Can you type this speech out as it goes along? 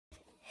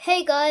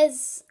Hey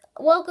guys,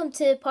 welcome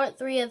to part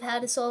 3 of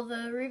how to solve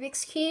a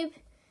Rubik's Cube.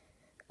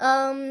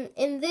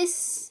 In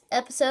this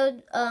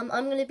episode, I'm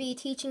going to be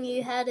teaching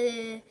you how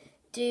to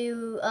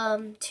do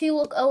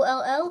 2-look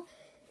OLL.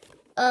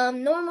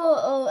 Normal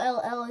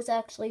OLL is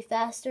actually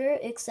faster,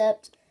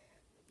 except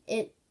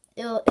it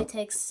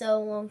takes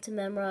so long to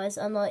memorize.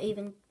 I'm not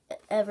even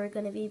ever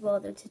going to be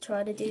bothered to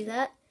try to do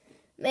that.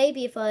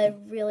 Maybe if I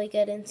really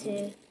get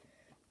into,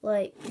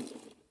 like,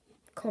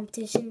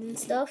 competitions and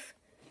stuff.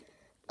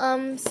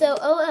 So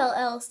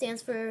OLL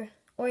stands for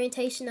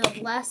orientation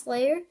of last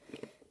layer,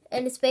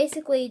 and it's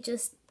basically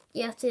just,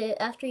 you have to,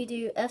 after you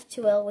do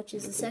F2L, which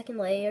is the second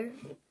layer,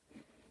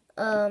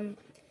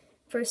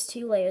 first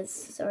two layers,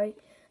 sorry,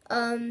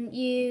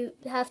 you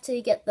have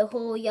to get the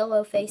whole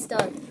yellow face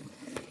done.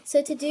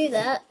 So to do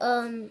that,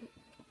 after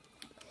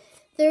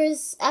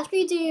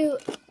you do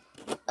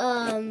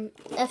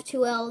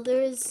F2L,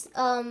 there's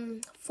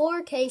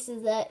 4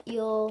 cases that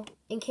you'll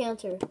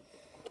encounter.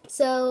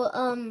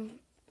 So,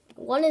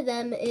 one of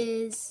them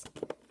is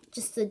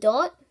just the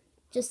dot,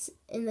 just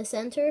in the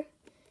center.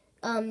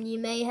 You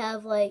may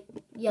have like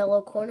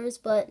yellow corners,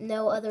 but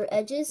no other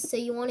edges, so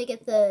you want to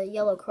get the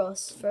yellow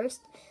cross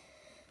first.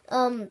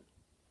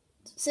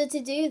 So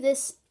to do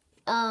this,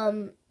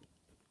 to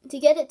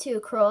get it to a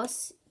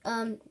cross,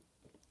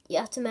 you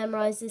have to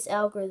memorize this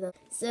algorithm.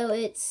 So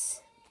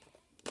it's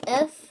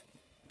F,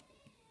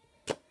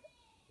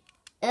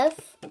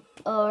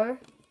 R,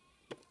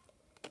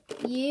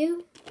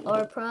 U,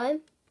 R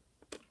prime,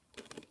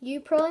 U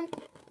prime,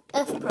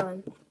 F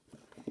prime.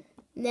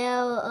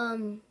 Now,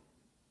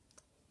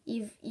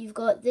 you've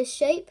got this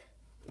shape.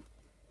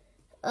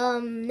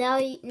 Now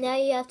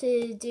you have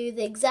to do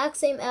the exact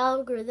same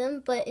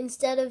algorithm, but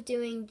instead of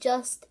doing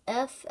just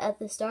F at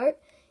the start,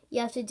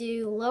 you have to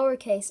do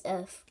lowercase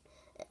f.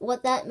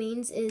 What that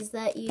means is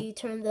that you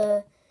turn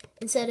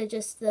instead of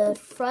just the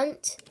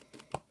front,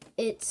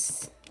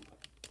 it's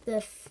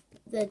the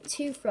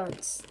 2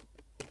 fronts.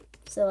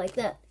 So like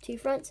that, 2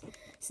 fronts.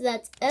 So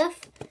that's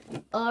F,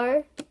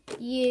 R,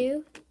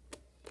 U,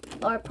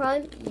 R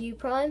prime, U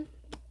prime,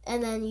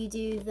 and then you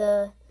do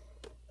the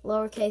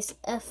lowercase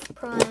f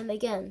prime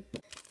again.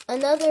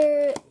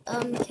 Another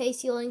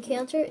case you'll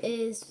encounter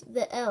is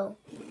the L.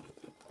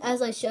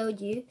 As I showed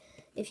you,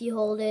 if you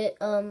hold it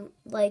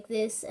like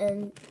this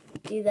and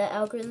do that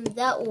algorithm,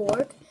 that will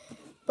work.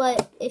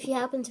 But if you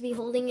happen to be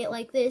holding it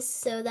like this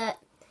so that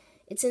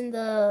it's in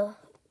the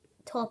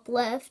top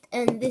left,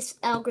 and this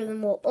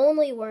algorithm will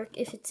only work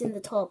if it's in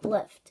the top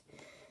left.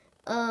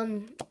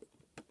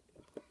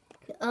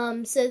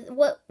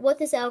 So what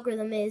this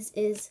algorithm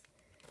is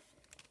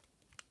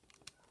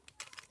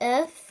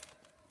F,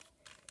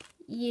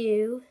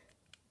 U,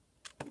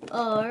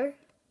 R,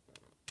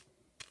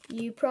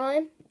 U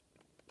prime,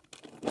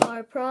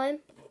 R prime,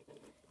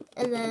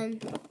 and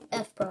then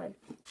F prime.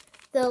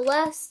 The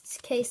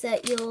last case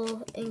that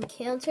you'll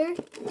encounter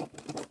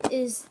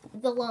is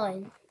the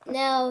line.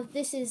 Now,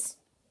 this is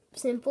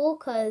simple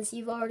because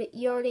you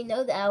already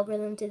know the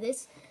algorithm to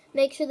this.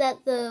 Make sure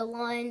that the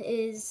line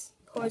is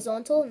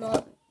horizontal,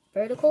 not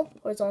vertical,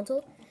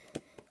 horizontal.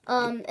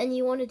 And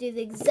you want to do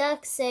the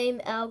exact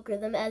same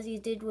algorithm as you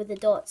did with the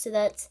dot. So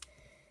that's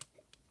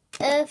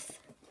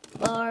F,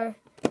 R,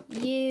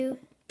 U,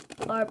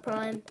 R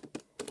prime,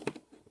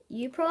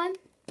 U prime,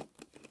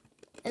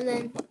 and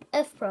then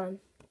F prime.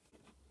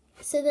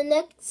 So the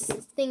next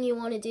thing you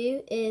want to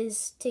do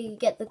is to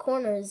get the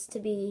corners to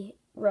be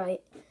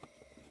right.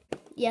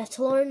 You have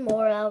to learn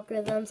more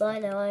algorithms. I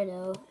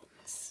know.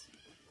 It's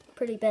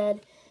pretty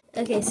bad.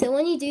 Okay, so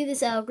when you do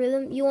this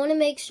algorithm, you want to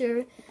make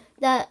sure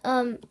that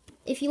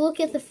if you look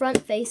at the front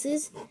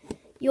faces,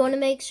 you want to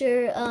make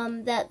sure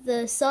that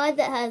the side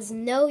that has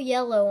no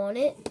yellow on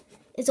it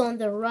is on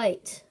the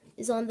right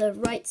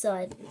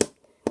side.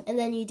 And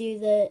then you do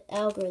the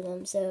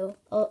algorithm. So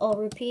I'll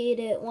repeat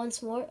it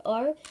once more.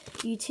 R,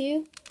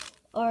 U2,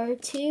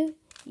 R2,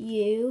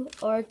 U,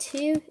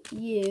 R2,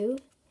 U,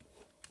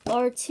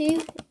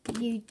 R2,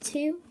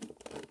 U2,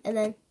 and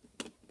then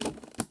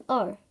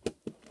R.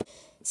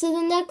 So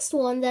the next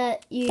one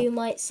that you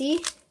might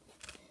see,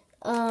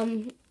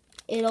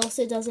 it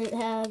also doesn't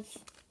have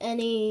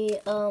any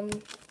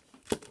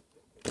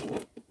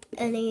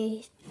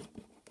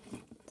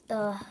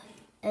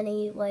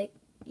like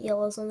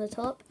yellows on the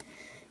top.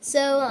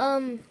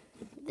 So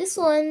this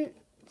one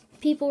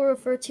people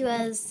refer to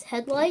as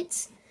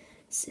headlights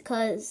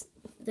because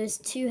there's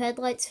 2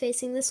 headlights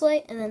facing this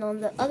way, and then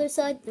on the other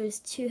side there's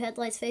 2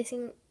 headlights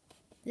facing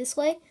this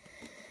way.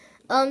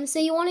 So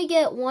you want to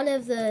get one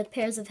of the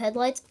pairs of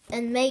headlights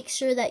and make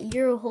sure that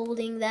you're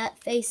holding that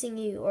facing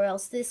you, or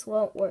else this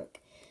won't work.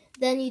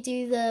 Then you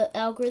do the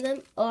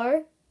algorithm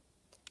R,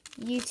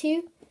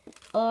 U2,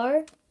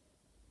 R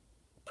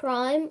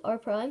prime, R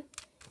prime,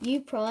 U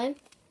prime,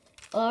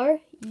 R,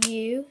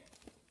 U,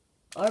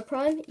 R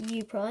prime,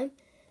 U prime,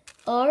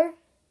 R,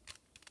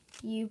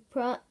 U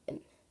prime,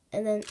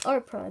 and then R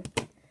prime.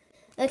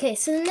 Okay,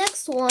 so the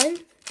next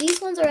one,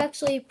 these ones are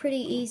actually pretty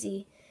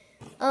easy.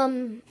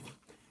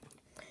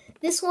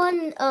 This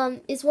one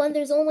is when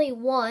there's only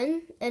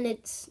one, and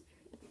it's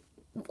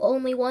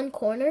only one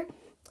corner.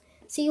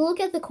 So you look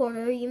at the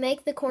corner, you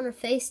make the corner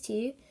face to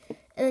you,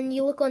 and then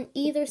you look on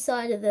either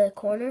side of the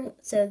corner,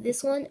 so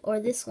this one or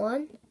this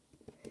one,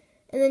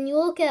 and then you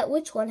look at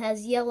which one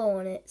has yellow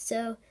on it.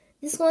 So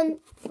this one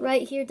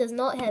right here does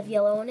not have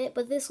yellow on it,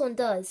 but this one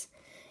does.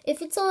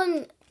 If it's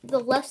on the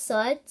left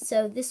side,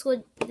 so this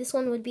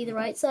one would be the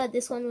right side,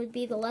 this one would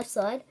be the left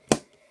side,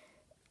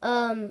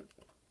 then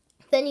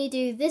you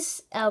do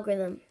this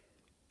algorithm.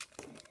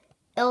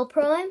 L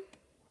prime,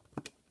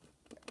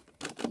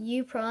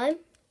 U prime,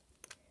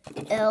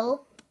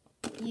 L,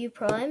 U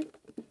prime,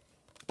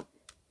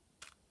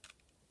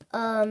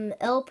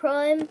 L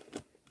prime,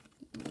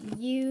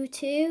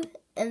 U2,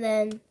 and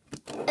then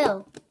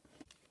L.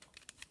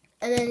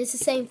 And then it's the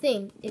same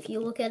thing. If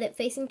you look at it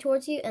facing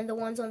towards you and the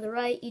ones on the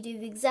right, you do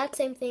the exact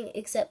same thing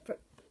except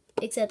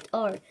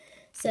R.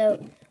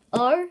 So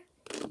R,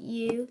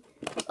 U,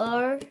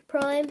 R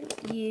prime,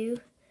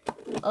 U,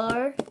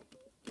 R,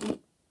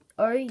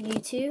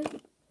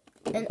 U2,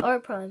 and R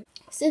prime.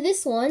 So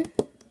this one,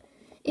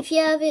 if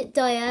you have it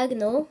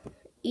diagonal,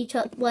 each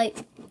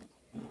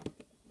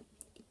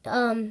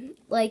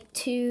like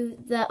two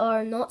that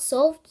are not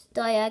solved,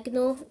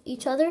 diagonal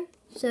each other.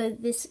 So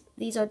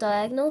these are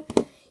diagonal.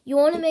 You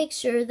want to make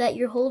sure that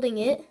you're holding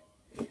it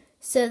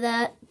so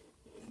that,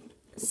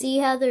 see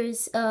how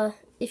there's,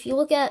 if you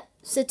look at,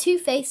 so two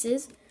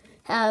faces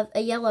have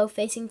a yellow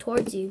facing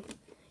towards you.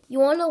 You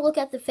want to look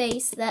at the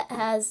face that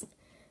has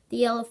the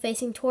yellow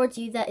facing towards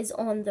you that is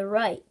on the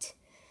right.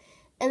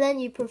 And then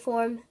you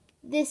perform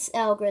this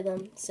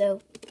algorithm.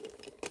 So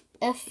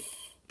F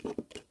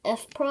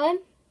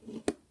prime,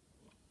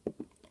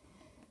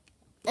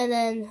 and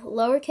then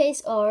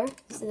lowercase r,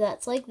 so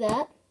that's like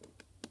that.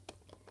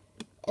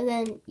 And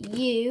then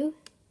U,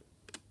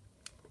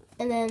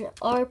 and then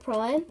R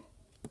prime,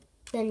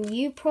 then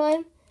U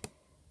prime,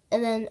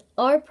 and then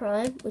R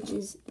prime, which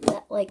is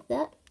that like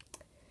that,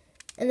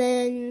 and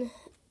then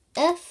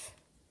F,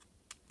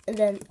 and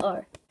then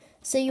R.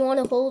 So you want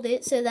to hold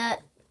it so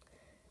that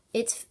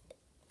it's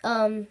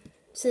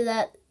so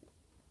that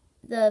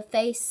the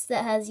face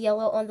that has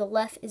yellow on the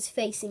left is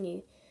facing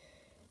you,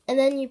 and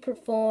then you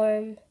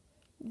perform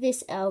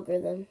this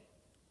algorithm.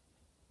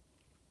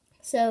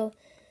 So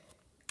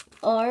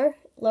R,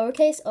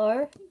 lowercase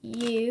r,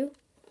 U,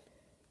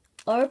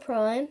 R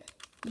prime,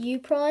 U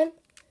prime,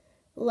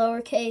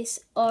 lowercase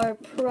r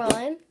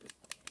prime,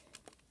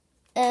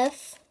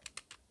 F,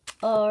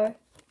 R,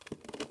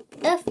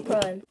 F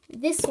prime.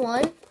 This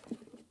one,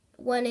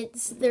 when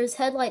there's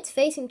headlights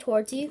facing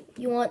towards you,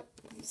 you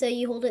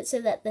hold it so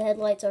that the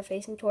headlights are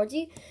facing towards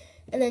you,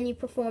 and then you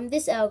perform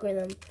this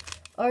algorithm.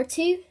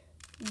 R2,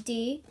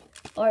 D,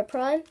 R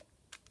prime,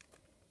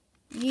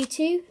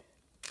 U2,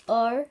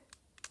 R,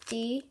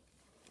 D,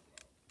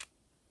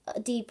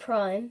 D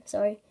prime,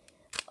 sorry,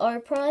 R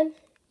prime,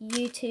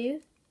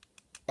 U2,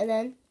 and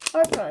then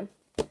R prime.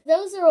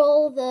 Those are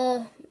all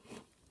the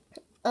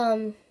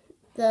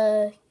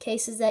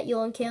cases that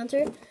you'll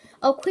encounter.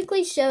 I'll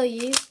quickly show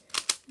you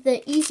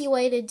the easy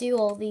way to do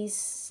all these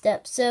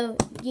steps. So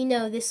you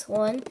know this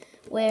one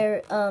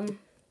where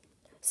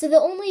so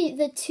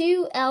the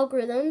two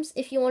algorithms,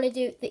 if you want to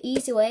do it the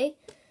easy way,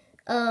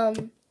 are,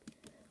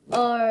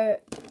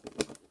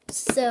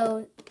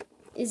 so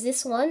is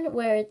this one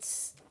where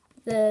it's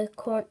this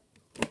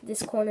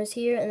corner's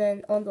here, and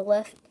then on the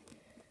left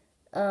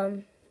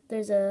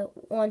there's a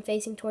one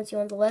facing towards you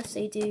on the left, so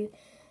you do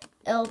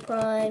L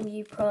prime,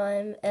 U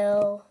prime,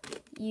 L,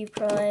 U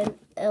prime,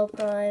 L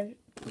prime,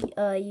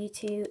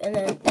 U2, and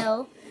then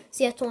L.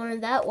 So you have to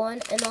learn that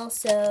one, and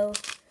also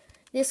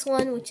this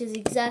one, which is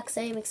exact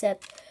same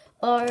except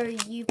R,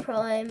 U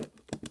prime,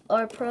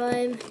 R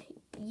prime,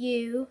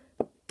 U,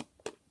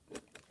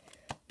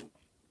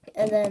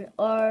 and then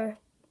R,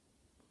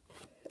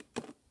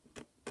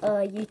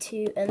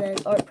 U2, and then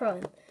R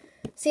prime.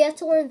 So you have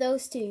to learn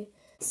those two.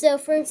 So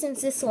for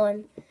instance, this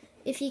one,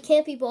 if you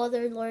can't be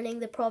bothered learning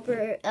the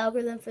proper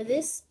algorithm for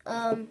this,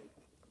 and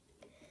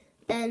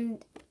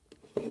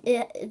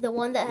the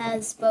one that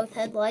has both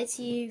headlights,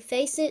 you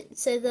face it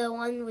so the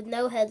one with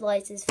no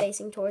headlights is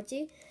facing towards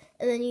you,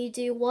 and then you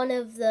do one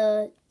of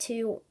the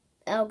two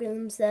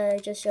algorithms that I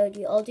just showed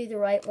you. I'll do the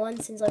right one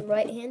since I'm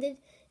right-handed.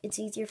 It's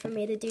easier for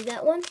me to do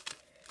that one.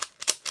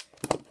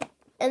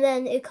 And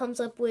then it comes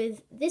up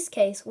with this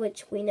case,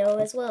 which we know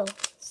as well.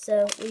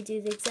 So we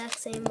do the exact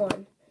same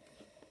one.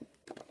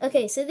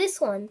 Okay, so this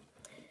one,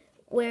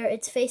 where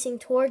it's facing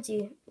towards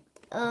you,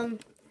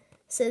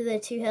 so the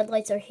two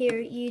headlights are here,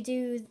 you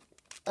do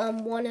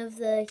one of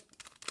the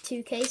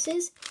two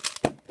cases,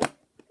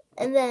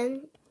 and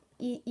then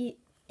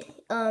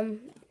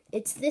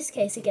it's this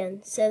case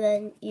again, so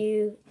then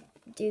you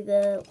do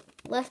the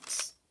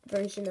left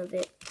version of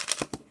it.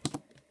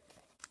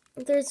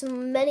 There's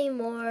many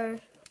more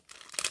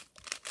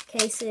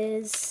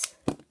cases,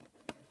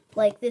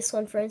 like this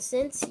one for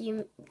instance.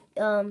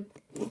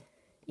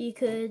 You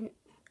could,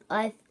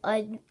 I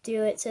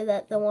do it so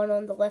that the one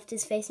on the left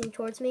is facing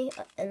towards me,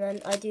 and then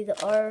I do the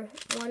R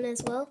one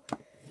as well,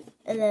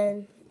 and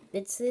then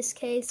it's this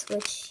case,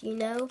 which you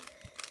know.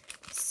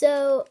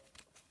 So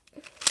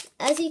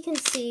as you can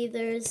see,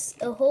 there's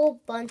a whole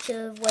bunch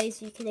of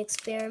ways you can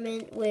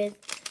experiment with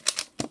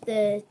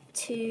the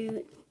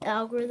two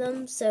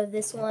algorithms. So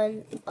this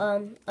one,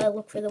 I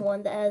look for the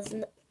one that has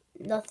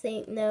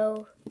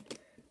no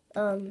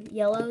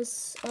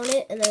yellows on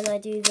it, and then I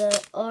do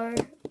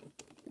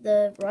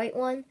the right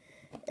one,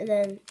 and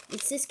then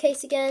it's this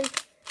case again.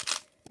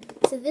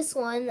 So this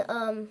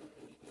one,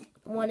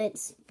 when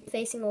it's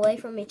facing away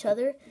from each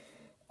other,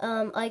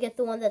 I get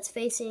the one that's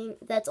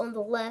on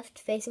the left,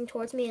 facing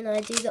towards me, and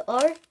I do the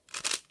R,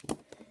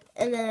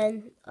 and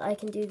then I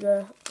can do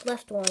the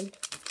left one.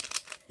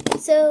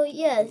 So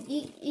yeah,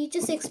 you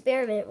just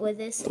experiment with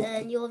this,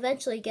 and you'll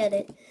eventually get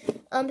it.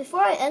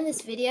 Before I end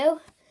this video,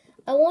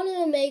 I wanted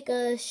to make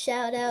a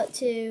shout out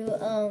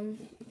to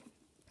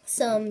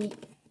some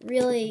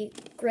really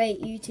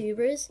great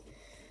YouTubers.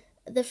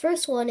 The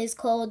first one is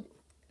called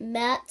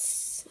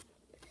Matt's.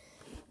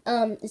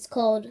 It's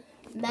called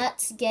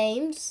Matt's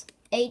Games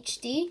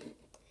HD.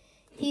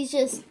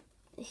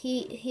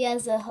 He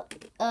has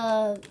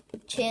a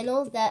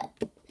channel that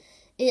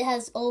it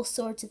has all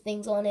sorts of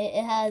things on it.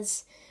 It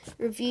has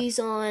reviews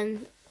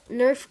on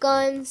Nerf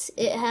guns.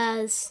 It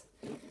has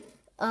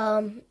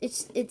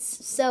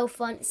it's so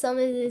fun. Some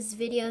of his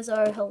videos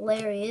are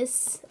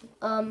hilarious.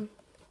 I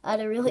had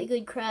a really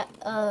good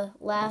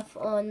laugh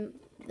on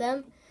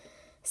them.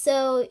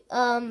 So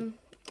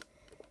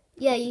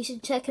yeah, you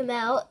should check him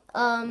out.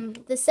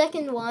 The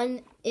second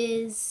one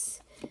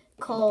is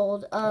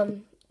called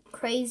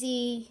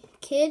Crazy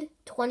Kid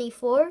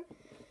 24.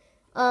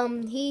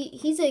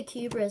 He's a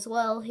YouTuber as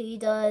well. He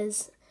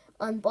does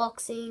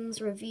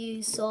unboxings,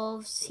 reviews,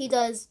 solves. He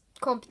does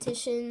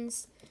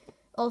competitions,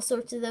 all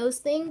sorts of those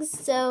things.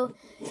 So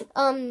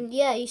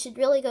yeah, you should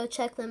really go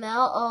check them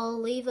out. I'll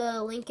leave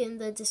a link in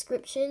the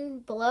description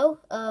below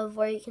of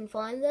where you can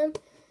find them.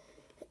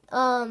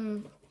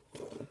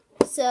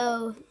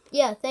 So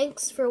yeah,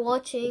 thanks for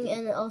watching,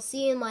 and I'll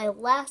see you in my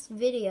last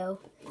video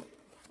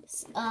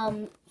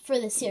for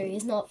the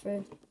series, not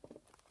for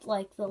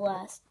like the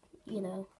last,